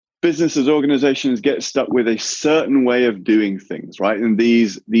businesses, organizations get stuck with a certain way of doing things, right? And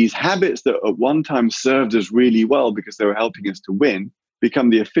these habits that at one time served us really well because they were helping us to win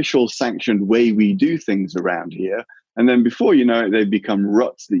become the official sanctioned way we do things around here. And then before you know it, they become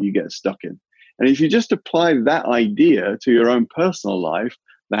ruts that you get stuck in. And if you just apply that idea to your own personal life,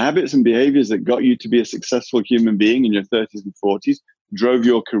 the habits and behaviors that got you to be a successful human being in your 30s and 40s, drove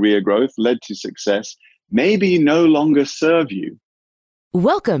your career growth, led to success, maybe no longer serve you.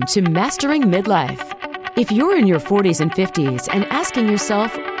 Welcome to Mastering Midlife. If you're in your 40s and 50s and asking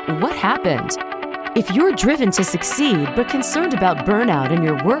yourself, what happened? If you're driven to succeed but concerned about burnout in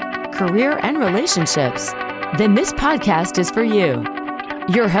your work, career, and relationships, then this podcast is for you.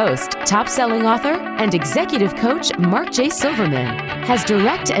 Your host, top-selling author, and executive coach Mark J. Silverman has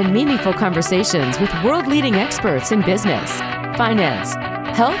direct and meaningful conversations with world-leading experts in business, finance,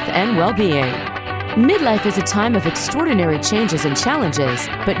 health, and well-being. Midlife is a time of extraordinary changes and challenges,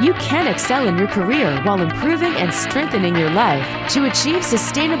 but you can excel in your career while improving and strengthening your life to achieve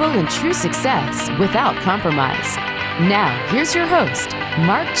sustainable and true success without compromise. Now, here's your host,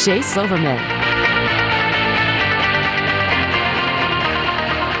 Mark J. Silverman.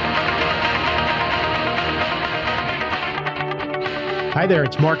 Hi there,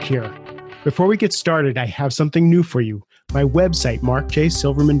 it's Mark here. Before we get started, I have something new for you. My website,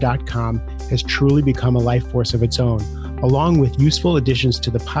 markjsilverman.com, has truly become a life force of its own, along with useful additions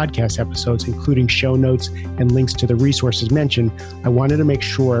to the podcast episodes, including show notes and links to the resources mentioned. I wanted to make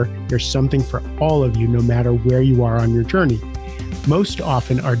sure there's something for all of you, no matter where you are on your journey. Most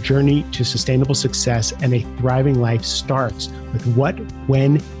often, our journey to sustainable success and a thriving life starts with what,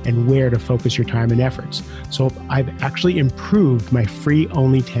 when, and where to focus your time and efforts. So I've actually improved my free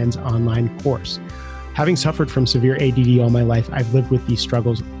Only Tens online course. Having suffered from severe ADD all my life, I've lived with these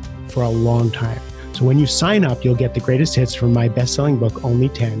struggles for a long time. So when you sign up, you'll get the greatest hits from my best-selling book, Only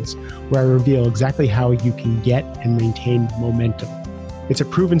Tens, where I reveal exactly how you can get and maintain momentum. It's a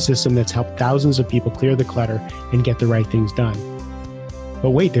proven system that's helped thousands of people clear the clutter and get the right things done. But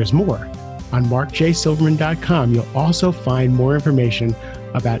wait, there's more. On markjsilverman.com, you'll also find more information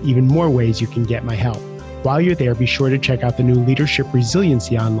about even more ways you can get my help. While you're there, be sure to check out the new Leadership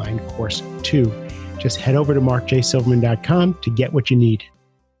Resiliency online course, too. Just head over to markjsilverman.com to get what you need.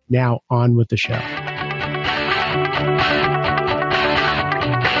 Now, on with the show.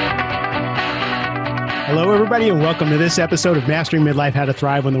 Hello, everybody, and welcome to this episode of Mastering Midlife, How to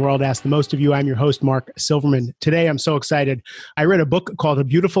Thrive When the World Asks the Most of You. I'm your host, Mark Silverman. Today, I'm so excited. I read a book called A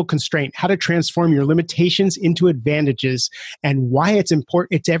Beautiful Constraint, How to Transform Your Limitations into Advantages, and why it's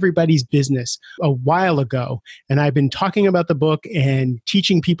important. It's everybody's business a while ago. And I've been talking about the book and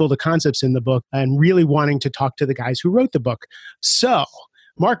teaching people the concepts in the book and really wanting to talk to the guys who wrote the book. So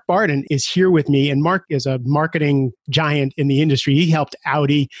Mark Barden is here with me, and Mark is a marketing giant in the industry. He helped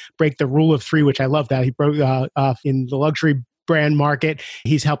Audi break the rule of three, which I love that. He broke in the luxury brand market.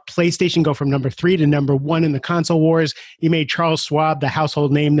 He's helped PlayStation go from number 3 to number 1 in the console wars. He made Charles Schwab the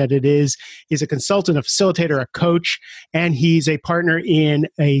household name that it is. He's a consultant, a facilitator, a coach, and he's a partner in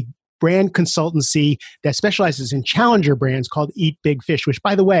a brand consultancy that specializes in challenger brands called Eat Big Fish, which,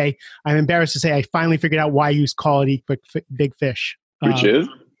 by the way, I'm embarrassed to say I finally figured out why you call it Eat Big Fish.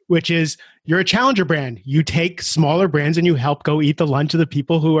 Which is you're a challenger brand. You take smaller brands and you help go eat the lunch of the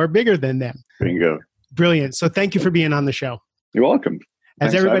people who are bigger than them. Bingo. Brilliant. So thank you for being on the show. You're welcome.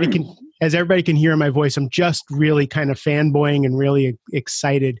 As everybody can hear in my voice, I'm just really kind of fanboying and really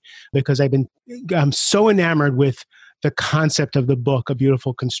excited because I'm so enamored with the concept of the book, A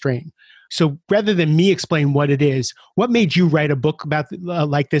Beautiful Constraint. So rather than me explain what it is, what made you write a book about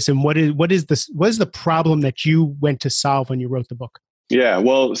like this, and what is the problem that you went to solve when you wrote the book? Yeah,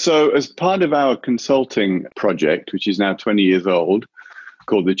 well, so as part of our consulting project, which is now 20 years old,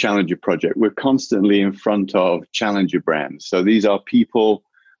 called the Challenger Project, we're constantly in front of challenger brands. So these are people,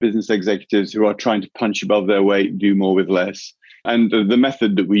 business executives who are trying to punch above their weight, do more with less. And the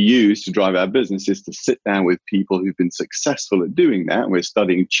method that we use to drive our business is to sit down with people who've been successful at doing that. We're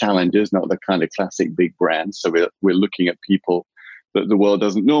studying challengers, not the kind of classic big brands. So we're looking at people that the world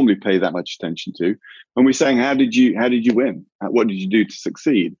doesn't normally pay that much attention to. And we're saying, how did you win? What did you do to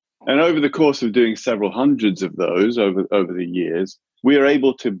succeed? And over the course of doing several hundreds of those over the years, we are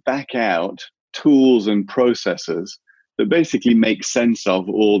able to back out tools and processes that basically make sense of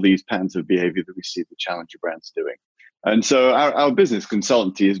all these patterns of behavior that we see the challenger brands doing. And so our business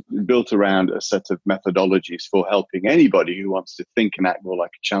consultancy is built around a set of methodologies for helping anybody who wants to think and act more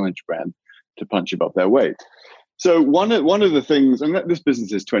like a challenger brand to punch above their weight. So one of the things, and this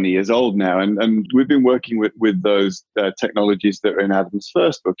business is 20 years old now, and we've been working with those technologies that are in Adam's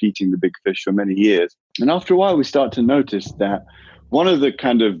first book, Eating the Big Fish, for many years. And after a while, we start to notice that one of the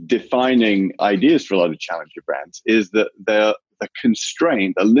kind of defining ideas for a lot of challenger brands is that they're the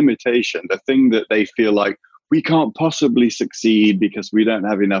constraint, the limitation, the thing that they feel like we can't possibly succeed because we don't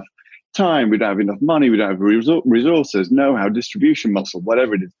have enough time, we don't have enough money, we don't have resources, know-how, distribution muscle,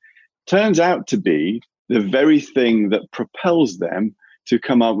 whatever it is, turns out to be the very thing that propels them to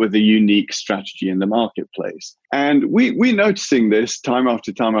come up with a unique strategy in the marketplace. And we're noticing this time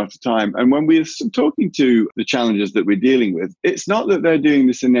after time after time. And when we're talking to the challenges that we're dealing with, it's not that they're doing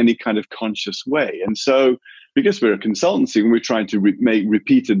this in any kind of conscious way. And so because we're a consultancy and we're trying to make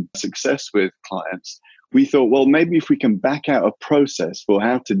repeated success with clients, we thought, well, maybe if we can back out a process for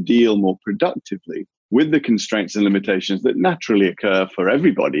how to deal more productively with the constraints and limitations that naturally occur for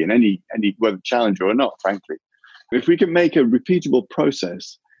everybody in any whether challenger or not, frankly. If we can make a repeatable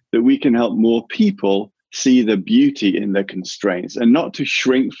process that we can help more people see the beauty in their constraints and not to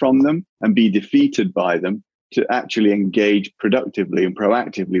shrink from them and be defeated by them, to actually engage productively and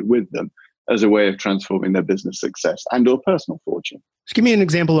proactively with them as a way of transforming their business success and or personal fortune. Just give me an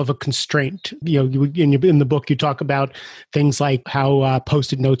example of a constraint. In the book, you talk about things like how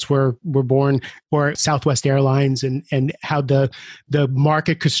Post-it notes were born, or Southwest Airlines, and how the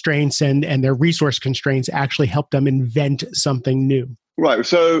market constraints and their resource constraints actually help them invent something new. Right.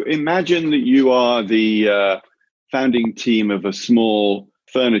 So imagine that you are the founding team of a small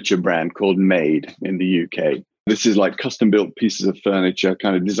furniture brand called Made in the UK. This is like custom-built pieces of furniture,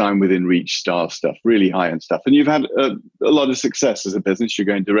 kind of design within reach style stuff, really high-end stuff. And you've had a lot of success as a business. You're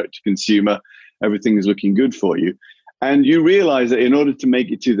going direct to consumer. Everything is looking good for you. And you realize that in order to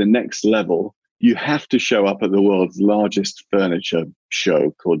make it to the next level, you have to show up at the world's largest furniture show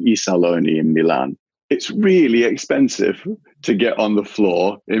called I Saloni in Milan. It's really expensive to get on the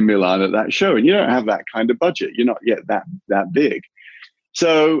floor in Milan at that show. And you don't have that kind of budget. You're not yet that big.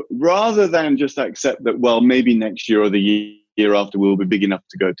 So rather than just accept that, well, maybe next year or the year after we'll be big enough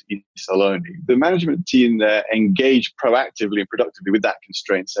to go to I Saloni, the management team there engaged proactively and productively with that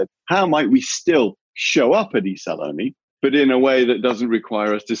constraint, said, how might we still show up at I Saloni, but in a way that doesn't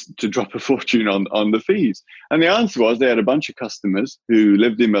require us to drop a fortune on the fees? And the answer was they had a bunch of customers who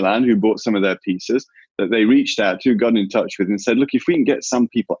lived in Milan who bought some of their pieces that they reached out to, got in touch with and said, look, if we can get some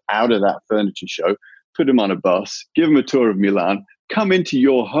people out of that furniture show, put them on a bus, give them a tour of Milan, come into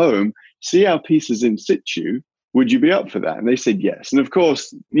your home, see our pieces in situ, would you be up for that? And they said yes. And of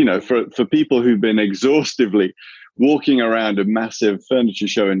course, for people who've been exhaustively walking around a massive furniture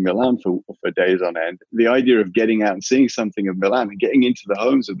show in Milan for days on end, the idea of getting out and seeing something of Milan and getting into the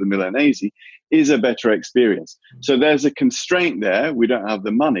homes of the Milanese is a better experience. So there's a constraint there. We don't have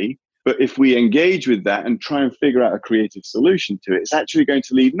the money. But if we engage with that and try and figure out a creative solution to it, it's actually going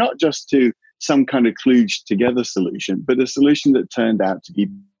to lead not just to some kind of kludged together solution, but a solution that turned out to be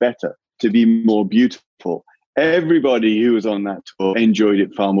better, to be more beautiful. Everybody who was on that tour enjoyed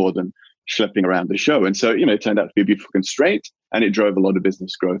it far more than schlepping around the show. And so, it turned out to be a beautiful constraint, and it drove a lot of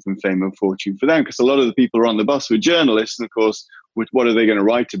business growth and fame and fortune for them, because a lot of the people who were on the bus were journalists. And of course, what are they going to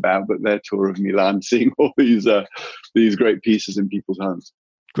write about but their tour of Milan, seeing all these great pieces in people's homes.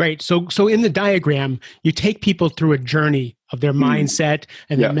 Great. So in the diagram, you take people through a journey of their mindset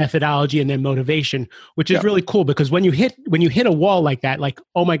and their methodology and their motivation, which is really cool, because when you hit a wall like that, like,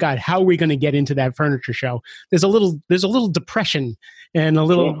 oh my God, how are we going to get into that furniture show? There's a little depression and a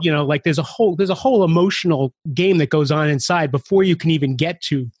little, like there's a whole emotional game that goes on inside before you can even get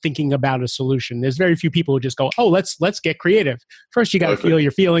to thinking about a solution. There's very few people who just go, oh, let's get creative. First, you got to feel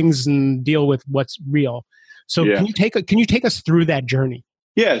your feelings and deal with what's real. So can you take us through that journey?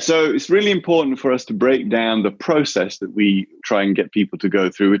 Yeah, so it's really important for us to break down the process that we try and get people to go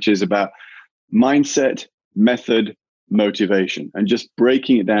through, which is about mindset, method, motivation, and just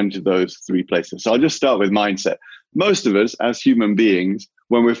breaking it down to those three places. So I'll just start with mindset. Most of us as human beings,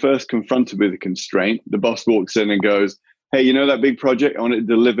 when we're first confronted with a constraint, the boss walks in and goes, hey, that big project, I want it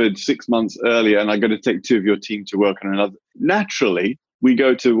delivered 6 months earlier, and I got to take 2 of your team to work on another. Naturally, we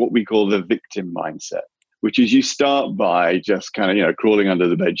go to what we call the victim mindset, which is you start by just kind of, crawling under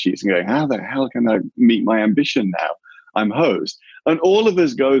the bed sheets and going, how the hell can I meet my ambition now? I'm hosed. And all of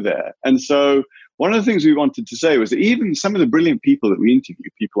us go there. And so one of the things we wanted to say was that even some of the brilliant people that we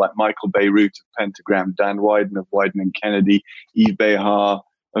interviewed, people like Michael Beirut of Pentagram, Dan Wyden of Wyden and Kennedy, Yves Behar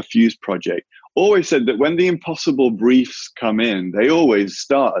of Fuse Project, always said that when the impossible briefs come in, they always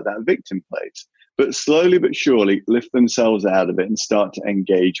start at that victim place, but slowly but surely lift themselves out of it and start to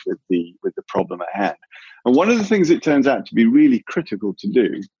engage with the problem at hand. And one of the things it turns out to be really critical to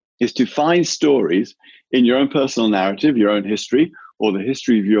do is to find stories in your own personal narrative, your own history, or the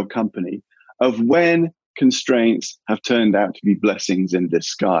history of your company, of when constraints have turned out to be blessings in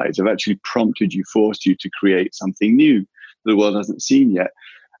disguise, have actually prompted you, forced you to create something new, the world hasn't seen yet.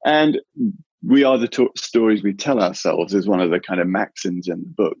 And we are the stories we tell ourselves is one of the kind of maxims in the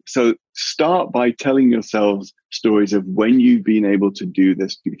book. So start by telling yourselves stories of when you've been able to do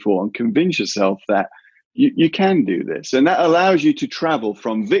this before and convince yourself that you can do this. And that allows you to travel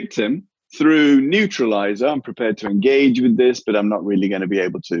from victim through neutralizer. I'm prepared to engage with this, but I'm not really going to be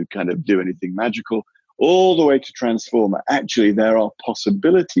able to kind of do anything magical, all the way to transformer. Actually, there are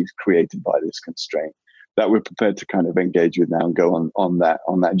possibilities created by this constraint that we're prepared to kind of engage with now and go on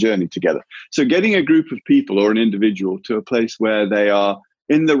that journey together. So getting a group of people or an individual to a place where they are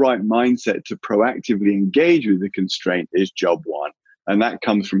in the right mindset to proactively engage with the constraint is job one. And that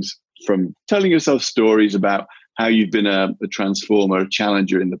comes from telling yourself stories about how you've been a transformer, a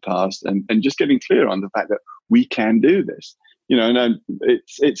challenger in the past, and just getting clear on the fact that we can do this. And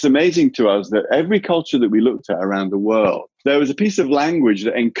it's amazing to us that every culture that we looked at around the world, there was a piece of language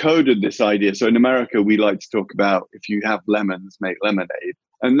that encoded this idea. So in America, we like to talk about if you have lemons, make lemonade.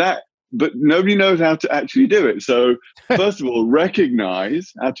 But nobody knows how to actually do it. So first of all,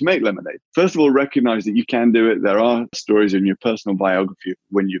 recognize how to make lemonade. First of all, recognize that you can do it. There are stories in your personal biography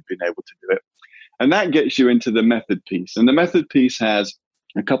when you've been able to do it. And that gets you into the method piece. And the method piece has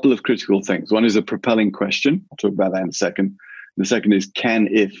a couple of critical things. One is a propelling question. I'll talk about that in a second. The second is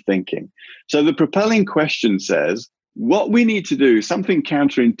can-if thinking. So the propelling question says, what we need to do, something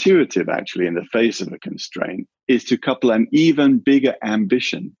counterintuitive actually in the face of a constraint, is to couple an even bigger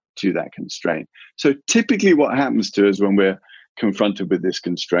ambition to that constraint. So typically what happens to us when we're confronted with this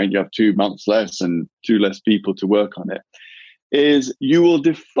constraint, you have 2 months less and 2 less people to work on it, is you will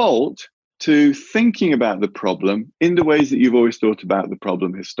default to thinking about the problem in the ways that you've always thought about the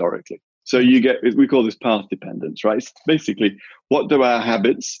problem historically. So you get, we call this path dependence, right? It's basically, what do our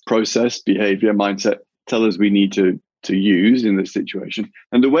habits, process, behavior, mindset tell us we need to use in this situation?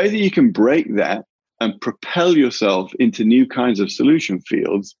 And the way that you can break that and propel yourself into new kinds of solution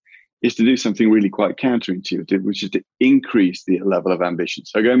fields is to do something really quite counterintuitive, which is to increase the level of ambition.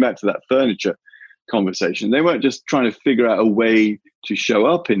 So going back to that furniture conversation, they weren't just trying to figure out a way to show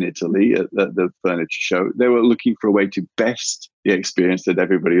up in Italy at the furniture show. They were looking for a way to best the experience that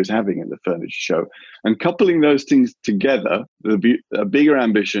everybody was having at the furniture show. And coupling those things together, a bigger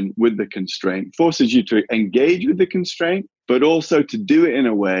ambition with the constraint forces you to engage with the constraint, but also to do it in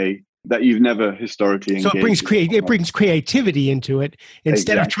a way that you've never historically engaged. So it brings creativity into it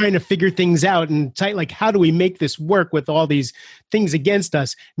instead of trying to figure things out and like, how do we make this work with all these things against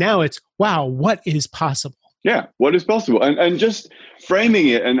us? Now it's, wow, what is possible? Yeah, what is possible? And just framing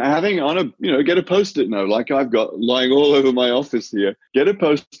it and having on get a Post-it note like I've got lying all over my office here. Get a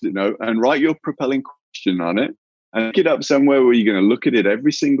Post-it note and write your propelling question on it and pick it up somewhere where you're going to look at it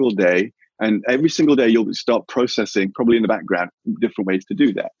every single day. And every single day you'll start processing, probably in the background, different ways to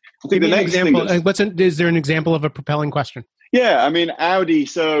do that. I think the next example, is there an example of a propelling question? Yeah, I mean, Audi.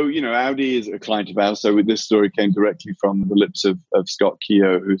 So, Audi is a client of ours. So this story came directly from the lips of Scott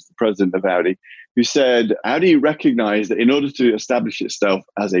Keogh, who's the president of Audi, who said Audi recognized that in order to establish itself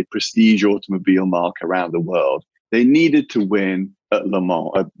as a prestige automobile mark around the world, they needed to win at Le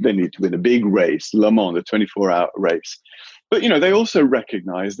Mans. They needed to win a big race, Le Mans, the 24-hour race. But, they also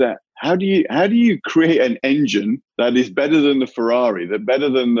recognize that how do you create an engine that is better than the Ferrari, that better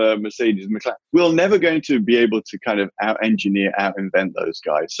than the Mercedes and McLaren? We're never going to be able to kind of out-engineer, out-invent those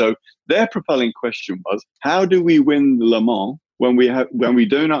guys. So their propelling question was, how do we win the Le Mans when we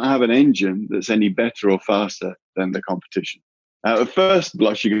do not have an engine that's any better or faster than the competition? At first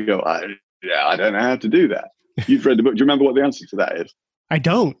blush, you go, I don't know how to do that. You've read the book. Do you remember what the answer to that is? I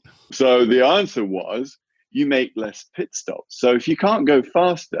don't. So the answer was, you make less pit stops. So if you can't go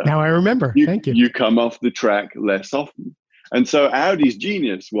faster, now I remember. Thank you. You come off the track less often. And so Audi's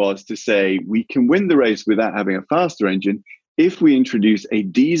genius was to say, we can win the race without having a faster engine if we introduce a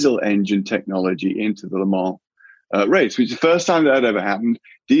diesel engine technology into the Le Mans race, which is the first time that had ever happened.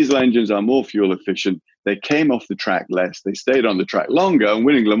 Diesel engines are more fuel efficient. They came off the track less. They stayed on the track longer. And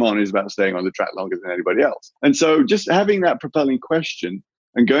winning Le Mans is about staying on the track longer than anybody else. And so just having that propelling question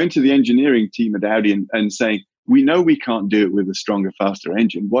and going to the engineering team at Audi and saying, we know we can't do it with a stronger, faster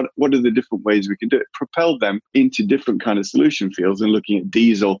engine. What are the different ways we can do it? Propel them into different kind of solution fields and looking at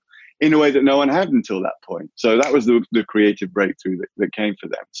diesel in a way that no one had until that point. So that was the creative breakthrough that came for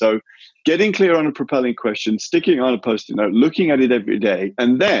them. So getting clear on a propelling question, sticking on a Post-it note, looking at it every day.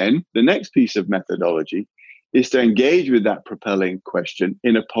 And then the next piece of methodology is to engage with that propelling question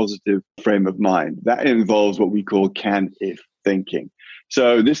in a positive frame of mind. That involves what we call can-if thinking.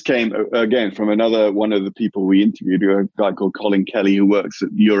 So this came, again, from one of the people we interviewed, a guy called Colin Kelly, who works at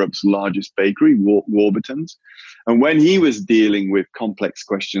Europe's largest bakery, Warburton's. And when he was dealing with complex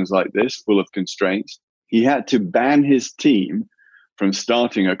questions like this, full of constraints, he had to ban his team from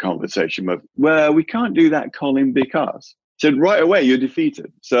starting a conversation with, well, we can't do that, Colin, because. He said, right away, you're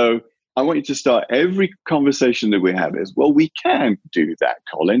defeated. So I want you to start every conversation that we have is, well, we can do that,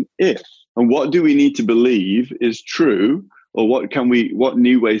 Colin, if. And what do we need to believe is true? Or what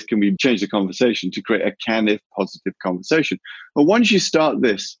new ways can we change the conversation to create a can-if positive conversation? Well, once you start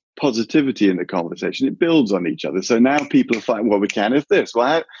this positivity in the conversation, it builds on each other. So now people are fighting, well, we can if this.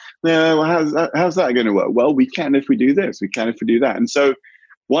 Well, how's that going to work? Well, we can if we do this. We can if we do that. And so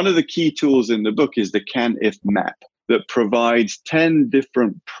one of the key tools in the book is the can-if map that provides 10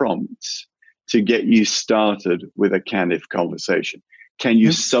 different prompts to get you started with a can-if conversation. Can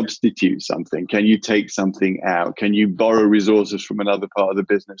you substitute something? Can you take something out? Can you borrow resources from another part of the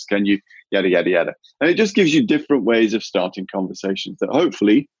business? Can you yada, yada, yada? And it just gives you different ways of starting conversations that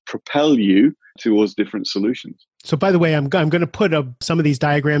hopefully propel you towards different solutions. So by the way, I'm going to put some of these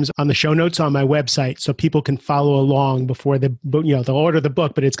diagrams on the show notes on my website so people can follow along before they'll order the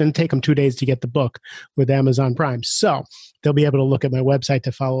book, but it's going to take them 2 days to get the book with Amazon Prime. So they'll be able to look at my website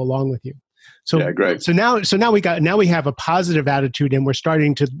to follow along with you. So yeah, great. So now we have a positive attitude and we're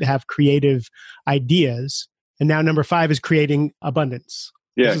starting to have creative ideas. And now number 5 is creating abundance.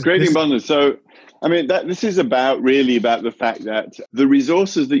 Yeah, creating abundance. So, I mean, this is really about the fact that the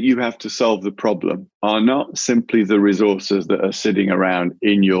resources that you have to solve the problem are not simply the resources that are sitting around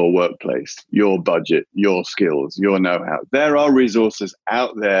in your workplace, your budget, your skills, your know-how. There are resources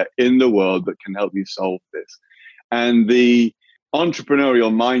out there in the world that can help you solve this. And the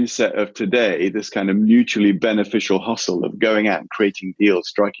entrepreneurial mindset of today, this kind of mutually beneficial hustle of going out and creating deals,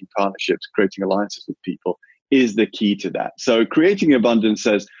 striking partnerships, creating alliances with people is the key to that. So creating abundance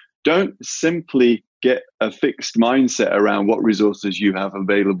says, don't simply get a fixed mindset around what resources you have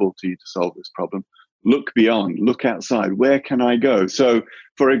available to you to solve this problem. Look beyond, look outside. Where can I go? So,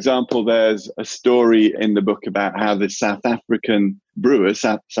 for example, there's a story in the book about how the South African brewers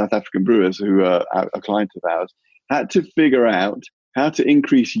who are a client of ours, had to figure out how to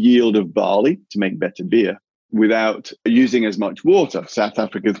increase yield of barley to make better beer without using as much water. South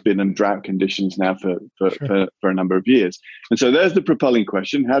Africa's been in drought conditions now for a number of years. And so there's the propelling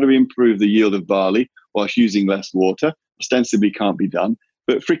question. How do we improve the yield of barley whilst using less water? Ostensibly can't be done.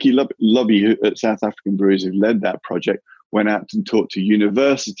 But Fricky Lobby at South African Brewers, who led that project, went out and talked to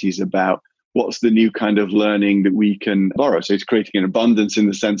universities about what's the new kind of learning that we can borrow. So it's creating an abundance in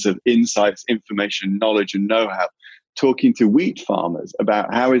the sense of insights, information, knowledge, and know-how. Talking to wheat farmers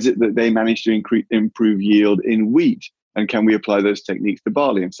about how is it that they manage to improve yield in wheat, and can we apply those techniques to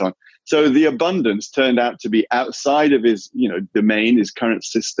barley and so on. So the abundance turned out to be outside of his domain, his current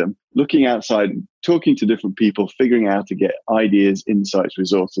system, looking outside, talking to different people, figuring out how to get ideas, insights,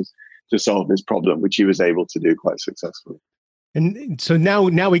 resources to solve this problem, which he was able to do quite successfully. And so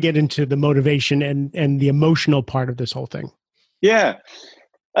now we get into the motivation and the emotional part of this whole thing. Yeah.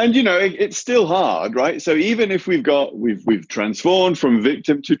 And, it's still hard, right? So even if we've transformed from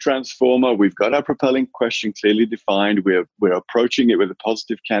victim to transformer, we've got our propelling question clearly defined, we're approaching it with a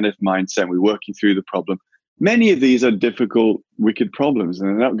positive can-if mindset, we're working through the problem. Many of these are difficult, wicked problems, and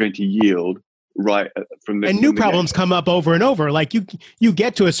they're not going to yield right from the and new problems come up over and over. Like you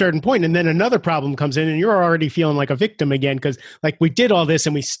get to a certain point and then another problem comes in and you're already feeling like a victim again because like we did all this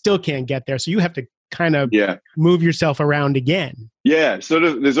and we still can't get there. So you have to kind of move yourself around again. Yeah, sort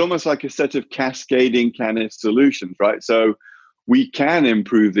of. There's almost like a set of cascading can-if solutions, right? So we can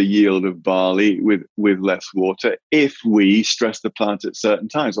improve the yield of barley with less water if we stress the plant at certain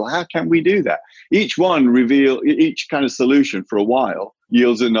times. Well, how can we do that? Each kind of solution for a while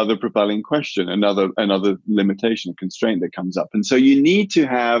yields another propelling question, another limitation, constraint that comes up. And so you need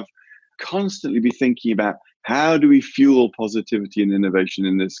to constantly be thinking about how do we fuel positivity and innovation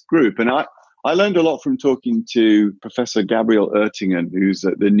in this group. And I learned a lot from talking to Professor Gabrielle Ertingen, who's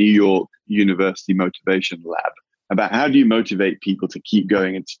at the New York University Motivation Lab, about how do you motivate people to keep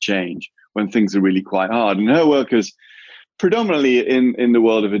going and to change when things are really quite hard. And her work is predominantly in the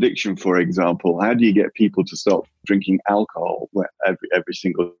world of addiction, for example. How do you get people to stop drinking alcohol every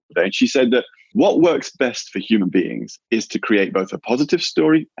single day? And she said that what works best for human beings is to create both a positive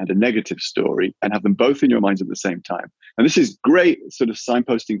story and a negative story and have them both in your minds at the same time. And this is great sort of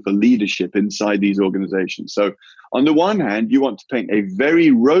signposting for leadership inside these organizations. So on the one hand, you want to paint a very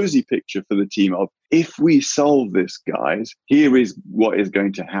rosy picture for the team of, if we solve this, guys, here is what is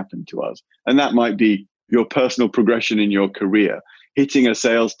going to happen to us. And that might be your personal progression in your career, hitting a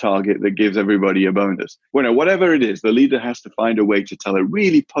sales target that gives everybody a bonus. Whatever it is, the leader has to find a way to tell a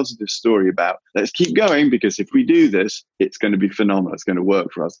really positive story about, let's keep going, because if we do this, it's going to be phenomenal. It's going to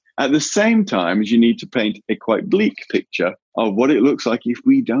work for us. At the same time, you need to paint a quite bleak picture of what it looks like if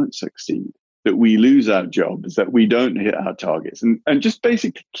we don't succeed. that we lose our jobs, that we don't hit our targets. And just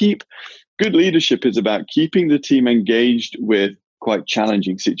basically good leadership is about keeping the team engaged with quite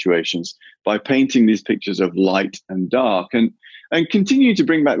challenging situations by painting these pictures of light and dark, and continue to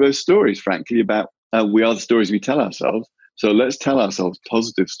bring back those stories, frankly, about we are the stories we tell ourselves. So let's tell ourselves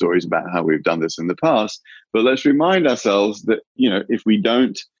positive stories about how we've done this in the past. But let's remind ourselves that, if we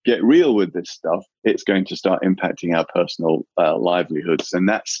don't get real with this stuff, it's going to start impacting our personal livelihoods. And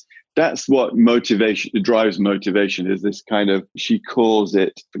that's what drives motivation, is this kind of, she calls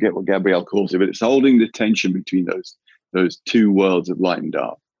it, forget what Gabrielle calls it, but it's holding the tension between those two worlds of light and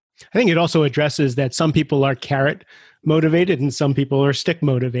dark. I think it also addresses that some people are carrot motivated and some people are stick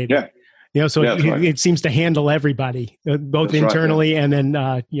motivated. Yeah. So it seems to handle everybody, both that's internally and then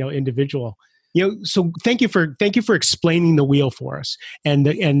individual. So thank you for explaining the wheel for us and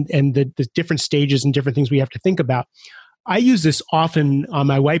the different stages and different things we have to think about. I use this often on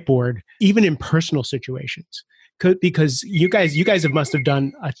my whiteboard, even in personal situations, because you guys must have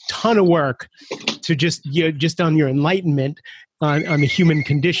done a ton of work to just on your enlightenment on the human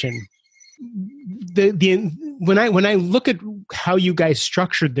condition. When I look at how you guys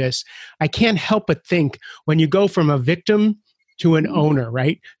structured this, I can't help but think when you go from a victim to an owner,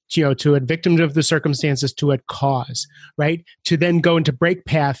 right? To a victim of the circumstances, to a cause, right? To then go into break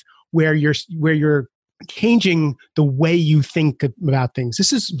path where you're changing the way you think about things.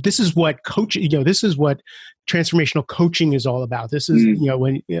 This is what coaching, this is what transformational coaching is all about. This is,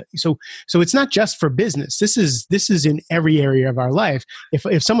 so it's not just for business. This is in every area of our life.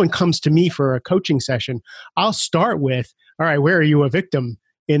 If someone comes to me for a coaching session, I'll start with, all right, where are you a victim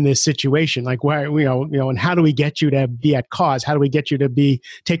in this situation? Like, why, and how do we get you to be at cause? How do we get you to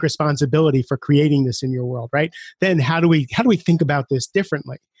take responsibility for creating this in your world, right? Then how do we think about this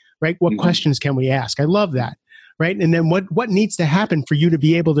differently? Right? What questions can we ask? I love that. Right? And then what needs to happen for you to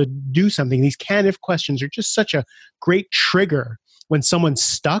be able to do something? These can-if questions are just such a great trigger when someone's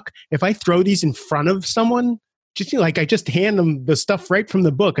stuck. If I throw these in front of someone, I just hand them the stuff right from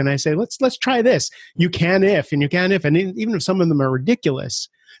the book and I say, let's try this. You can if, and you can if, and even if some of them are ridiculous,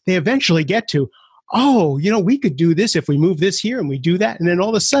 they eventually get to, oh, we could do this if we move this here and we do that. And then all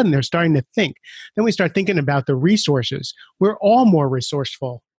of a sudden they're starting to think. Then we start thinking about the resources. We're all more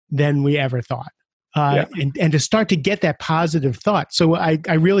resourceful than we ever thought. And to start to get that positive thought. So I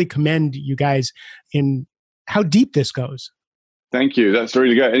really commend you guys in how deep this goes. Thank you. That's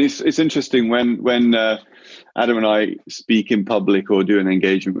really good. And it's interesting when Adam and I speak in public or do an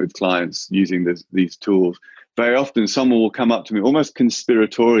engagement with clients using these tools, very often someone will come up to me almost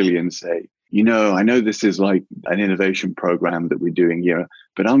conspiratorially and say, I know this is like an innovation program that we're doing here,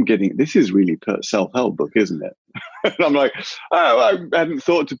 but this is really a self-help book, isn't it? And I'm like, I hadn't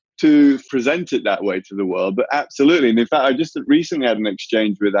thought to present it that way to the world, but absolutely. And in fact, I just recently had an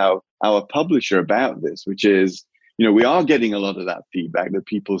exchange with our publisher about this, which is, we are getting a lot of that feedback that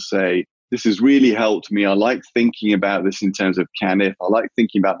people say, this has really helped me. I like thinking about this in terms of can-if. I like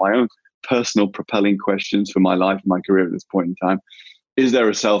thinking about my own personal propelling questions for my life, my career at this point in time. Is there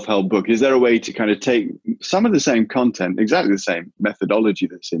a self-help book? Is there a way to kind of take some of the same content, exactly the same methodology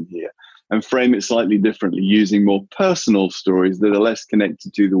that's in here, and frame it slightly differently using more personal stories that are less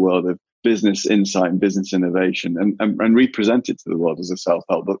connected to the world of business insight and business innovation and represent it to the world as a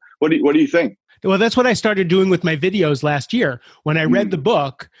self-help book? What do you think? Well, that's what I started doing with my videos last year. When I read the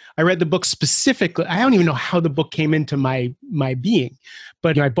book, specifically. I don't even know how the book came into my being,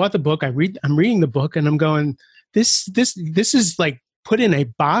 but I bought the book. I'm reading the book, and I'm going, this is like put in a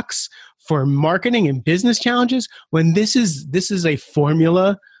box for marketing and business challenges when this is a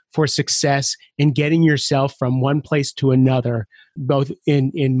formula for success in getting yourself from one place to another, both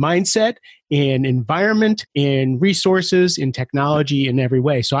in mindset, in environment, in resources, in technology, in every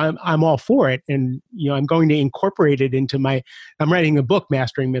way. So I'm all for it. And, I'm going to incorporate it into I'm writing a book,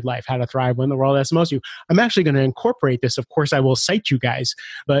 Mastering Midlife, How to Thrive When the World Asks Most of You. I'm actually going to incorporate this. Of course, I will cite you guys,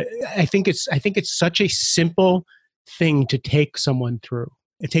 but I think it's such a simple thing to take someone through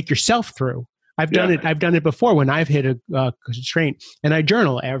and take yourself through. I've done it. I've done it before when I've hit a constraint, and I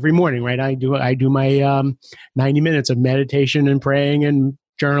journal every morning, right? I do my 90 minutes of meditation and praying and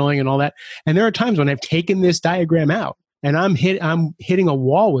journaling and all that. And there are times when I've taken this diagram out and I'm hitting a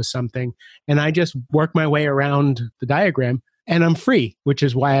wall with something, and I just work my way around the diagram, and I'm free, which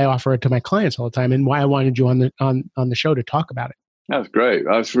is why I offer it to my clients all the time, and why I wanted you on the show to talk about it. That's great.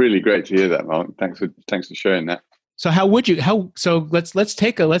 That's really great to hear that, Mark. Thanks for sharing that. So let's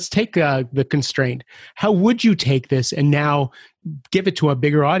take the constraint. How would you take this and now give it to a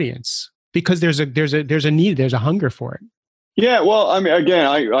bigger audience? Because there's a need, there's a hunger for it. Yeah, well, I mean, again,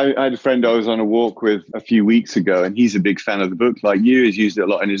 I had a friend I was on a walk with a few weeks ago, and he's a big fan of the book, like you. He's used it a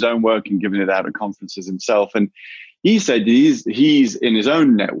lot in his own work and given it out at conferences himself. And he said he's in his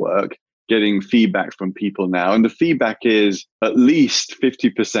own network getting feedback from people now, and the feedback is at least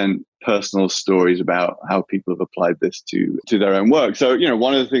 50% personal stories about how people have applied this to their own work. So,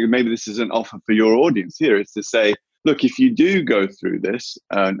 one of the things, maybe this is an offer for your audience here, is to say, look, if you do go through this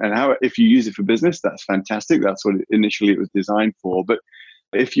and how if you use it for business, that's fantastic. That's what initially it was designed for. But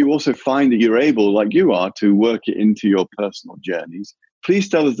if you also find that you're able, like you are, to work it into your personal journeys, please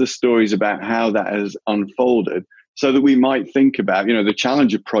tell us the stories about how that has unfolded so that we might think about, the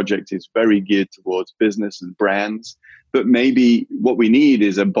Challenger project is very geared towards business and brands. But maybe what we need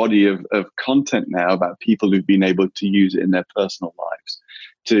is a body of content now about people who've been able to use it in their personal lives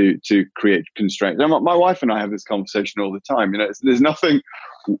to create constraints. Now, my wife and I have this conversation all the time. There's nothing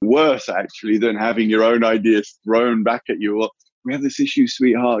worse actually than having your own ideas thrown back at you. Well, we have this issue,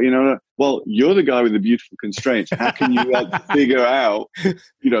 sweetheart. Well, you're the guy with the beautiful constraints. How can you help to figure out,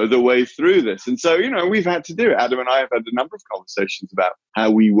 the way through this? And so, we've had to do it. Adam and I have had a number of conversations about how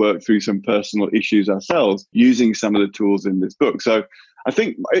we work through some personal issues ourselves using some of the tools in this book. So I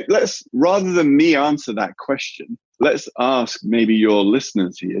think rather than me answer that question, let's ask maybe your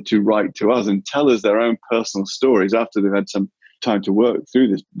listeners here to write to us and tell us their own personal stories after they've had some time to work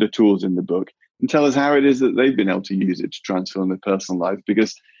through the tools in the book, and tell us how it is that they've been able to use it to transform their personal life.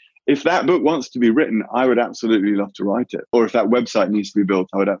 Because if that book wants to be written, I would absolutely love to write it. Or if that website needs to be built,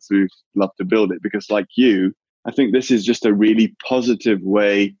 I would absolutely love to build it. Because like you, I think this is just a really positive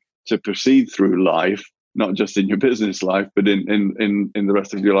way to proceed through life, not just in your business life, but in the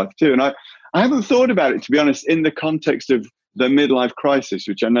rest of your life too. And I haven't thought about it, to be honest, in the context of the midlife crisis,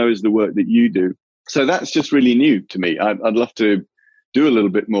 which I know is the work that you do. So that's just really new to me. I'd love to do a little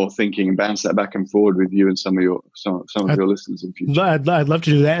bit more thinking and bounce that back and forward with you and some of your listeners in future. I'd love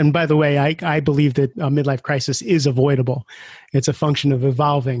to do that. And by the way, I believe that a midlife crisis is avoidable. It's a function of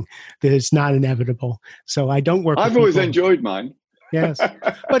evolving, that it's not inevitable. So I don't work. I've always enjoyed mine. Yes,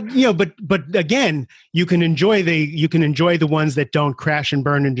 but again, you can enjoy the ones that don't crash and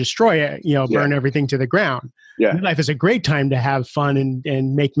burn and destroy it. Burn everything to the ground. Yeah, midlife is a great time to have fun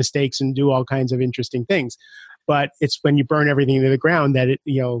and make mistakes and do all kinds of interesting things. But it's when you burn everything to the ground that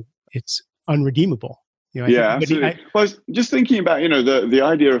it's unredeemable. Absolutely. I was just thinking about the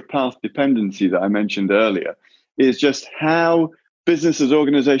idea of path dependency that I mentioned earlier is just how businesses,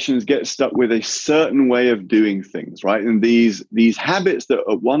 organizations get stuck with a certain way of doing things, right? And these habits that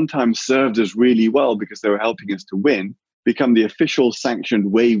at one time served us really well because they were helping us to win become the official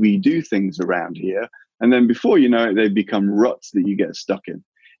sanctioned way we do things around here. And then before you know it, they become ruts that you get stuck in.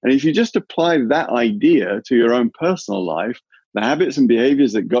 And if you just apply that idea to your own personal life, the habits and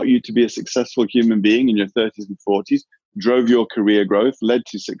behaviors that got you to be a successful human being in your 30s and 40s, drove your career growth, led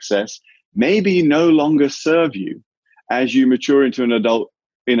to success, maybe no longer serve you as you mature into an adult,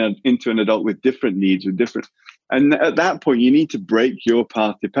 into an adult with different needs, and at that point, you need to break your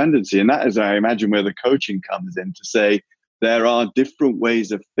path dependency. And that is, I imagine, where the coaching comes in, to say there are different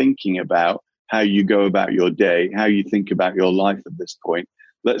ways of thinking about how you go about your day, how you think about your life at this point.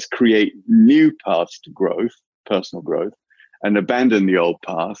 Let's create new paths to growth, personal growth, and abandon the old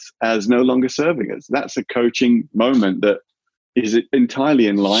paths as no longer serving us. That's a coaching moment that is entirely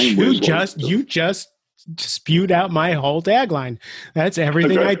in line with you just spewed out my whole tagline. That's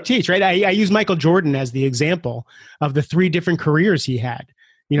everything I teach, right? I use Michael Jordan as the example of the 3 different careers he had.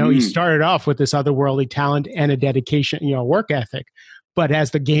 He started off with this otherworldly talent and a dedication, work ethic. But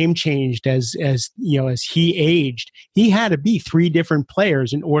as the game changed, as he aged, he had to be 3 different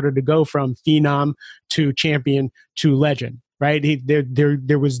players in order to go from phenom to champion to legend, right?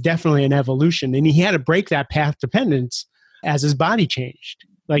 There was definitely an evolution, and he had to break that path dependence as his body changed.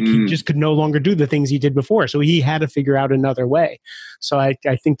 Like he just could no longer do the things he did before, so he had to figure out another way. So I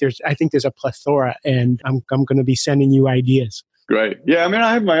think there's a plethora, and I'm going to be sending you ideas. Great, yeah. I mean,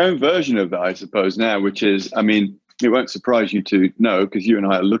 I have my own version of that, I suppose now, which is, it won't surprise you to know, because you and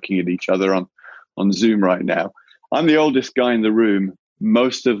I are looking at each other on Zoom right now. I'm the oldest guy in the room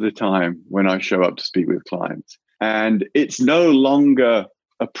most of the time when I show up to speak with clients. And it's no longer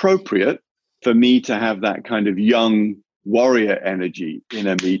appropriate for me to have that kind of young warrior energy in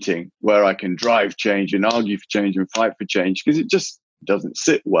a meeting where I can drive change and argue for change and fight for change, because it just doesn't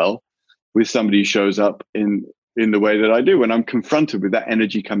sit well with somebody who shows up in the way that I do when I'm confronted with that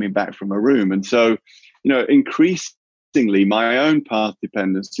energy coming back from a room. And so, increasingly my own path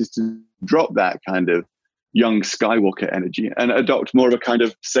dependence is to drop that kind of young Skywalker energy and adopt more of a kind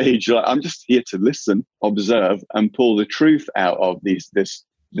of sage, like I'm just here to listen, observe, and pull the truth out of this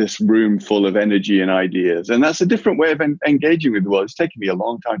this room full of energy and ideas. And that's a different way of engaging with the world. It's taken me a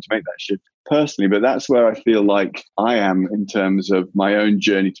long time to make that shift personally, but that's where I feel like I am in terms of my own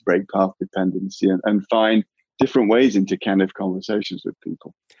journey to break path dependency and find different ways into kind of conversations with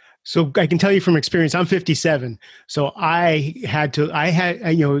people. So I can tell you from experience, I'm 57. So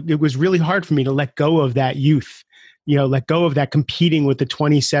it was really hard for me to let go of that youth, let go of that competing with the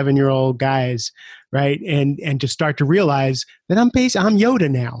 27-year-old guys, right? And to start to realize that I'm Yoda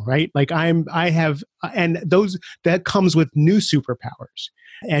now, right? Like that comes with new superpowers.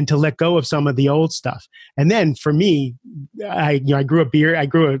 And to let go of some of the old stuff. And then for me, I grew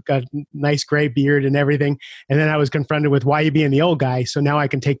a nice gray beard and everything. And then I was confronted with, why are you being the old guy? So now I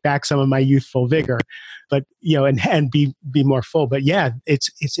can take back some of my youthful vigor, but, and be more full. But yeah,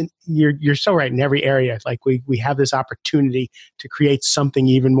 you're so right in every area. Like we have this opportunity to create something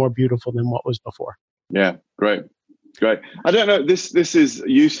even more beautiful than what was before. Yeah, great. I don't know, this is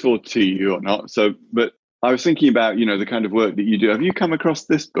useful to you or not. But I was thinking about, the kind of work that you do. Have you come across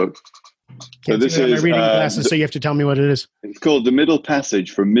this book? So this is my reading glasses, so you have to tell me what it is. It's called The Middle Passage: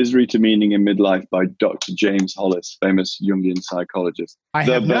 From Misery to Meaning in Midlife by Dr. James Hollis, famous Jungian psychologist. I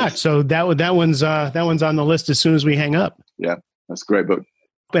have not. So that one's on the list as soon as we hang up. Yeah, that's a great book.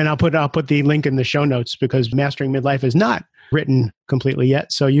 And I'll put the link in the show notes because Mastering Midlife is not written completely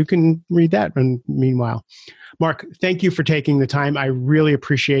yet, so you can read that. And meanwhile, Mark, thank you for taking the time. I really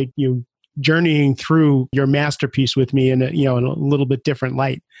appreciate you journeying through your masterpiece with me in a little bit different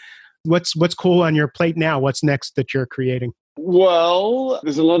light. What's cool on your plate now? What's next that you're creating? Well,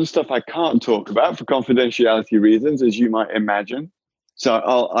 there's a lot of stuff I can't talk about for confidentiality reasons, as you might imagine. So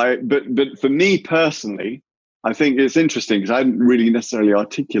but for me personally, I think it's interesting because I hadn't really necessarily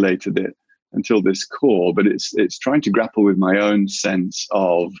articulated it until this call, but it's trying to grapple with my own sense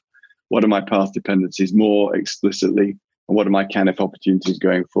of what are my path dependencies more explicitly, and what are my kind of opportunities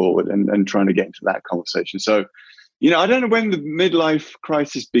going forward, and trying to get into that conversation. So, I don't know when the midlife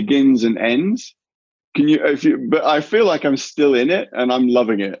crisis begins and ends. But I feel like I'm still in it and I'm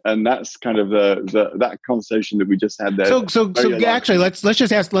loving it. And that's kind of that conversation that we just had there. So actually,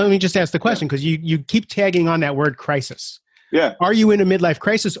 let me just ask the question, because you keep tagging on that word crisis. Yeah. Are you in a midlife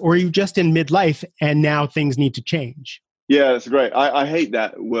crisis, or are you just in midlife and now things need to change? Yeah, that's great. I hate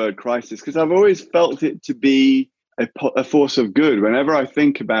that word crisis because I've always felt it to be a force of good. Whenever I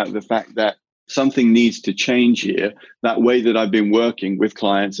think about the fact that something needs to change here, that way that I've been working with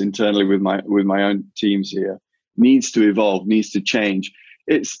clients internally with my own teams here needs to evolve, needs to change.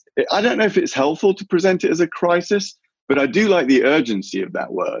 I don't know if it's helpful to present it as a crisis, but I do like the urgency of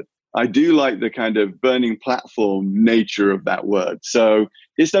that word. I do like the kind of burning platform nature of that word. So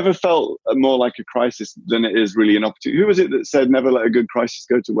it's never felt more like a crisis than it is really an opportunity. Who was it that said, never let a good crisis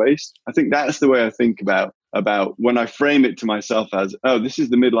go to waste? I think that's the way I think about when I frame it to myself as, oh, this is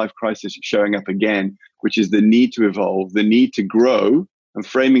the midlife crisis showing up again, which is the need to evolve, the need to grow, and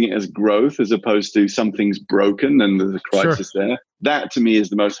framing it as growth as opposed to something's broken and there's a crisis there. That to me is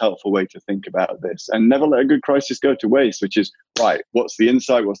the most helpful way to think about this. And never let a good crisis go to waste, which is, right, what's the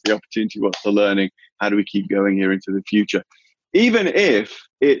insight, what's the opportunity, what's the learning, how do we keep going here into the future? Even if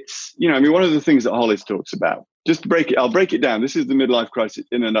it's, one of the things that Hollis talks about, I'll break it down. This is the midlife crisis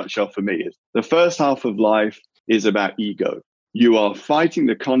in a nutshell for me. Is the first half of life is about ego. You are fighting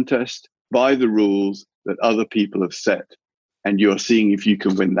the contest by the rules that other people have set, and you're seeing if you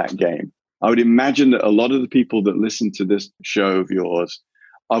can win that game. I would imagine that a lot of the people that listen to this show of yours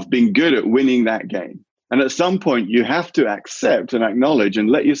have been good at winning that game. And at some point, you have to accept and acknowledge and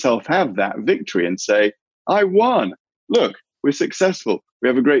let yourself have that victory and say, I won. Look, we're successful. We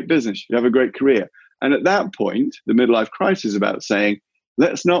have a great business. You have a great career. And at that point, the midlife crisis is about saying,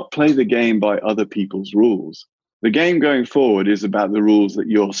 let's not play the game by other people's rules. The game going forward is about the rules that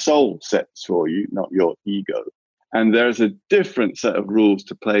your soul sets for you, not your ego. And there's a different set of rules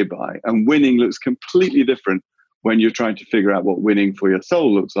to play by. And winning looks completely different when you're trying to figure out what winning for your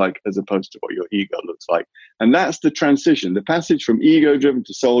soul looks like as opposed to what your ego looks like. And that's the transition. The passage from ego-driven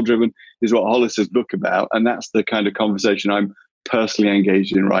to soul-driven is what Hollis's book about. And that's the kind of conversation I'm personally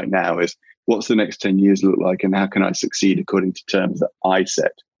engaged in right now is, what's the next 10 years look like and how can I succeed according to terms that I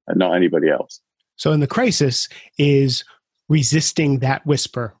set and not anybody else? So in the crisis is resisting that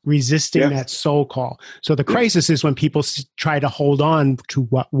whisper, resisting that soul call. So the crisis is when people try to hold on to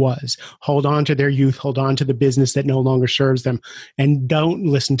what was, hold on to their youth, hold on to the business that no longer serves them, and don't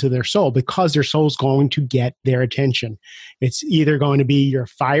listen to their soul because their soul's going to get their attention. It's either going to be you're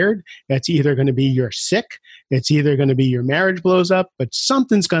fired, it's either going to be you're sick, it's either going to be your marriage blows up, but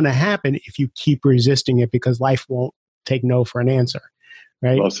something's going to happen if you keep resisting it because life won't take no for an answer,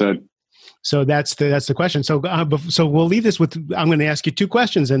 right? Well said. So that's the question. So so we'll leave this with, I'm going to ask you two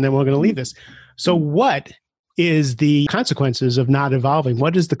questions and then we're going to leave this. So what is the consequences of not evolving?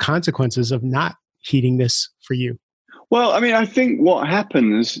 What is the consequences of not heeding this for you? Well, I mean, I think what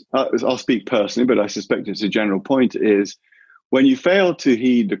happens, I'll speak personally, but I suspect it's a general point, is when you fail to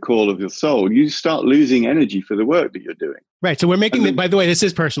heed the call of your soul, you start losing energy for the work that you're doing. Right. So we're making, by the way, this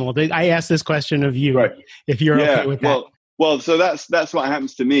is personal. I asked this question of you, right. If you're okay with that. Well, so that's what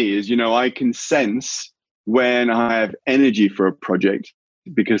happens to me is, I can sense when I have energy for a project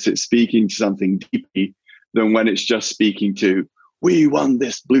because it's speaking to something deeply than when it's just speaking to, we won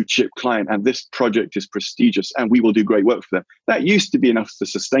this blue chip client and this project is prestigious and we will do great work for them. That used to be enough to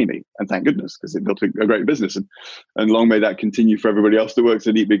sustain me. And thank goodness, because it built a great business. And long may that continue for everybody else that works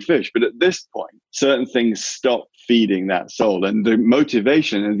at Eat Big Fish. But at this point, certain things stop feeding that soul, and the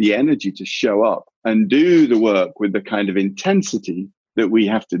motivation and the energy to show up and do the work with the kind of intensity that we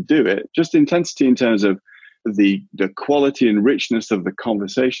have to do it, just intensity in terms of the quality and richness of the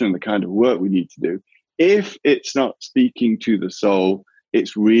conversation and the kind of work we need to do. If it's not speaking to the soul,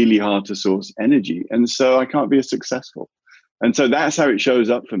 it's really hard to source energy. And so I can't be as successful. And so that's how it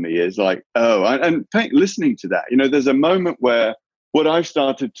shows up for me, is like, listening to that, there's a moment where what I've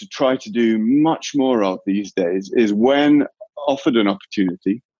started to try to do much more of these days is when offered an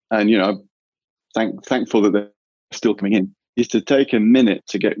opportunity, and, thankful that they're still coming in, is to take a minute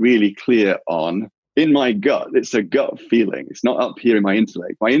to get really clear on, in my gut, it's a gut feeling. It's not up here in my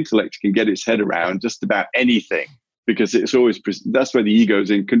intellect. My intellect can get its head around just about anything because it's always, that's where the ego's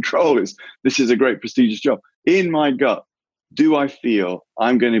in control. This is a great prestigious job. In my gut, do I feel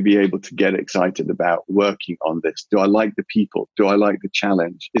I'm going to be able to get excited about working on this? Do I like the people? Do I like the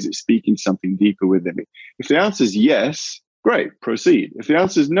challenge? Is it speaking something deeper within me? If the answer is yes, great, proceed. If the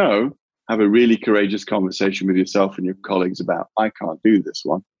answer is no, have a really courageous conversation with yourself and your colleagues about, I can't do this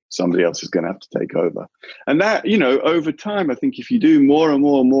one. Somebody else is going to have to take over. And that, over time, I think if you do more and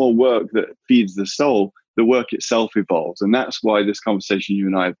more and more work that feeds the soul, the work itself evolves. And that's why this conversation you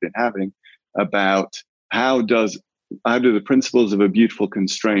and I have been having about how do the principles of a beautiful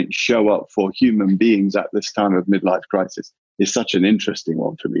constraint show up for human beings at this time of midlife crisis is such an interesting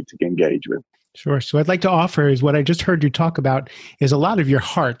one for me to engage with. Sure. So I'd like to offer is what I just heard you talk about is a lot of your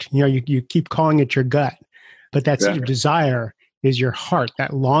heart. You keep calling it your gut, but that's your desire. Is your heart,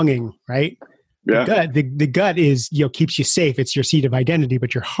 that longing, right? Yeah. The gut is, keeps you safe. It's your seat of identity,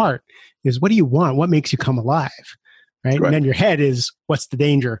 but your heart is, what do you want? What makes you come alive, right? And then your head is, what's the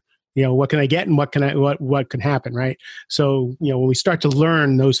danger? What can I get and what can happen, right? So, when we start to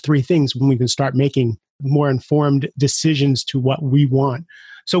learn those three things, when we can start making more informed decisions to what we want.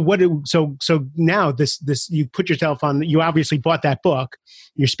 So so now this you put yourself on, you obviously bought that book.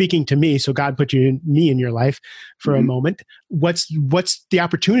 You're speaking to me, so God put me in your life for a moment. What's the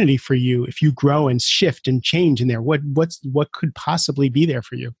opportunity for you if you grow and shift and change in there? What could possibly be there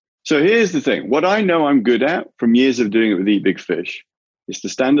for you? So here's the thing. What I know I'm good at from years of doing it with Eat Big Fish is to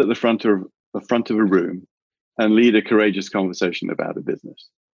stand at the front of a room and lead a courageous conversation about a business.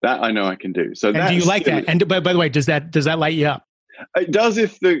 That I know I can do. So, do you like that? And by the way, does that light you up? It does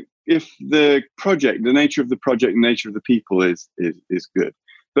if the project, the nature of the project, the nature of the people is good.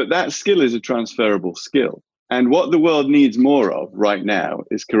 But that skill is a transferable skill. And what the world needs more of right now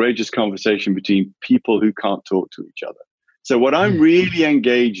is courageous conversation between people who can't talk to each other. So what I'm really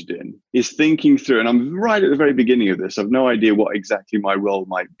engaged in is thinking through, and I'm right at the very beginning of this. I've no idea what exactly my role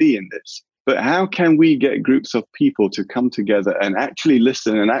might be in this. But how can we get groups of people to come together and actually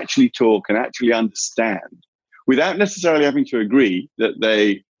listen and actually talk and actually understand without necessarily having to agree that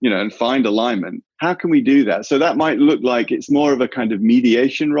they, and find alignment? How can we do that? So that might look like it's more of a kind of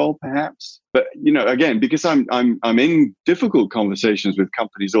mediation role, perhaps. But, again, because I'm in difficult conversations with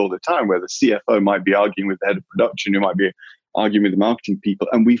companies all the time where the CFO might be arguing with the head of production, who might be arguing with the marketing people.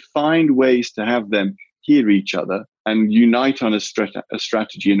 And we find ways to have them hear each other and unite on a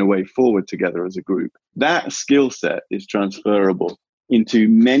strategy and a way forward together as a group. That skill set is transferable into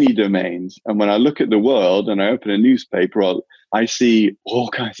many domains. And when I look at the world and I open a newspaper, I see all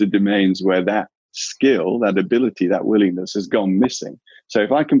kinds of domains where that skill, that ability, that willingness has gone missing. So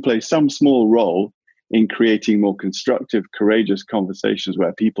if I can play some small role in creating more constructive, courageous conversations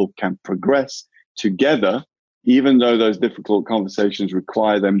where people can progress together, even though those difficult conversations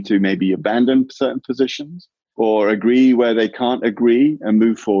require them to maybe abandon certain positions or agree where they can't agree and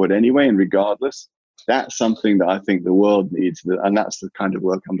move forward anyway and regardless, That's something that I think the world needs, and that's the kind of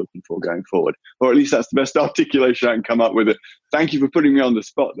work I'm looking for going forward. Or at least that's the best articulation I can come up with. It. Thank you for putting me on the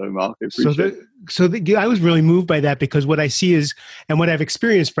spot, though, Mark. I appreciate it. I was really moved by that, because what I see is, and what I've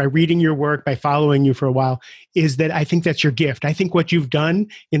experienced by reading your work, by following you for a while, is that I think that's your gift. I think what you've done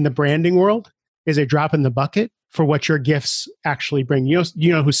in the branding world is a drop in the bucket for what your gifts actually bring. You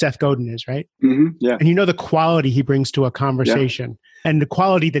know who Seth Godin is, right? Mm-hmm, yeah. And you know the quality he brings to a conversation, and the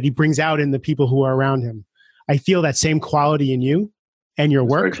quality that he brings out in the people who are around him. I feel that same quality in you and your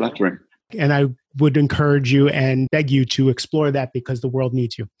work. Very flattering. And I would encourage you and beg you to explore that, because the world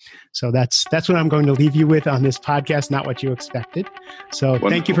needs you. So that's what I'm going to leave you with on this podcast, not what you expected. So Wonderful.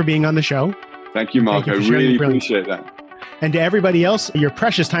 Thank you for being on the show. Thank you, Mark. I really appreciate that. And to everybody else, your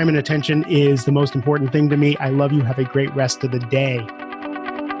precious time and attention is the most important thing to me. I love you. Have a great rest of the day.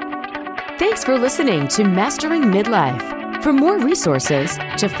 Thanks for listening to Mastering Midlife. For more resources,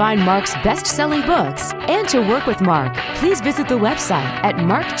 to find Mark's best-selling books, and to work with Mark, please visit the website at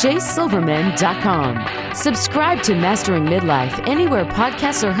markjsilverman.com. Subscribe to Mastering Midlife anywhere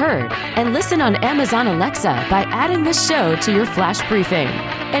podcasts are heard, and listen on Amazon Alexa by adding this show to your flash briefing.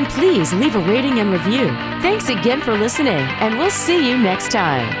 And please leave a rating and review. Thanks again for listening, and we'll see you next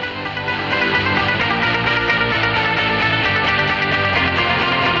time.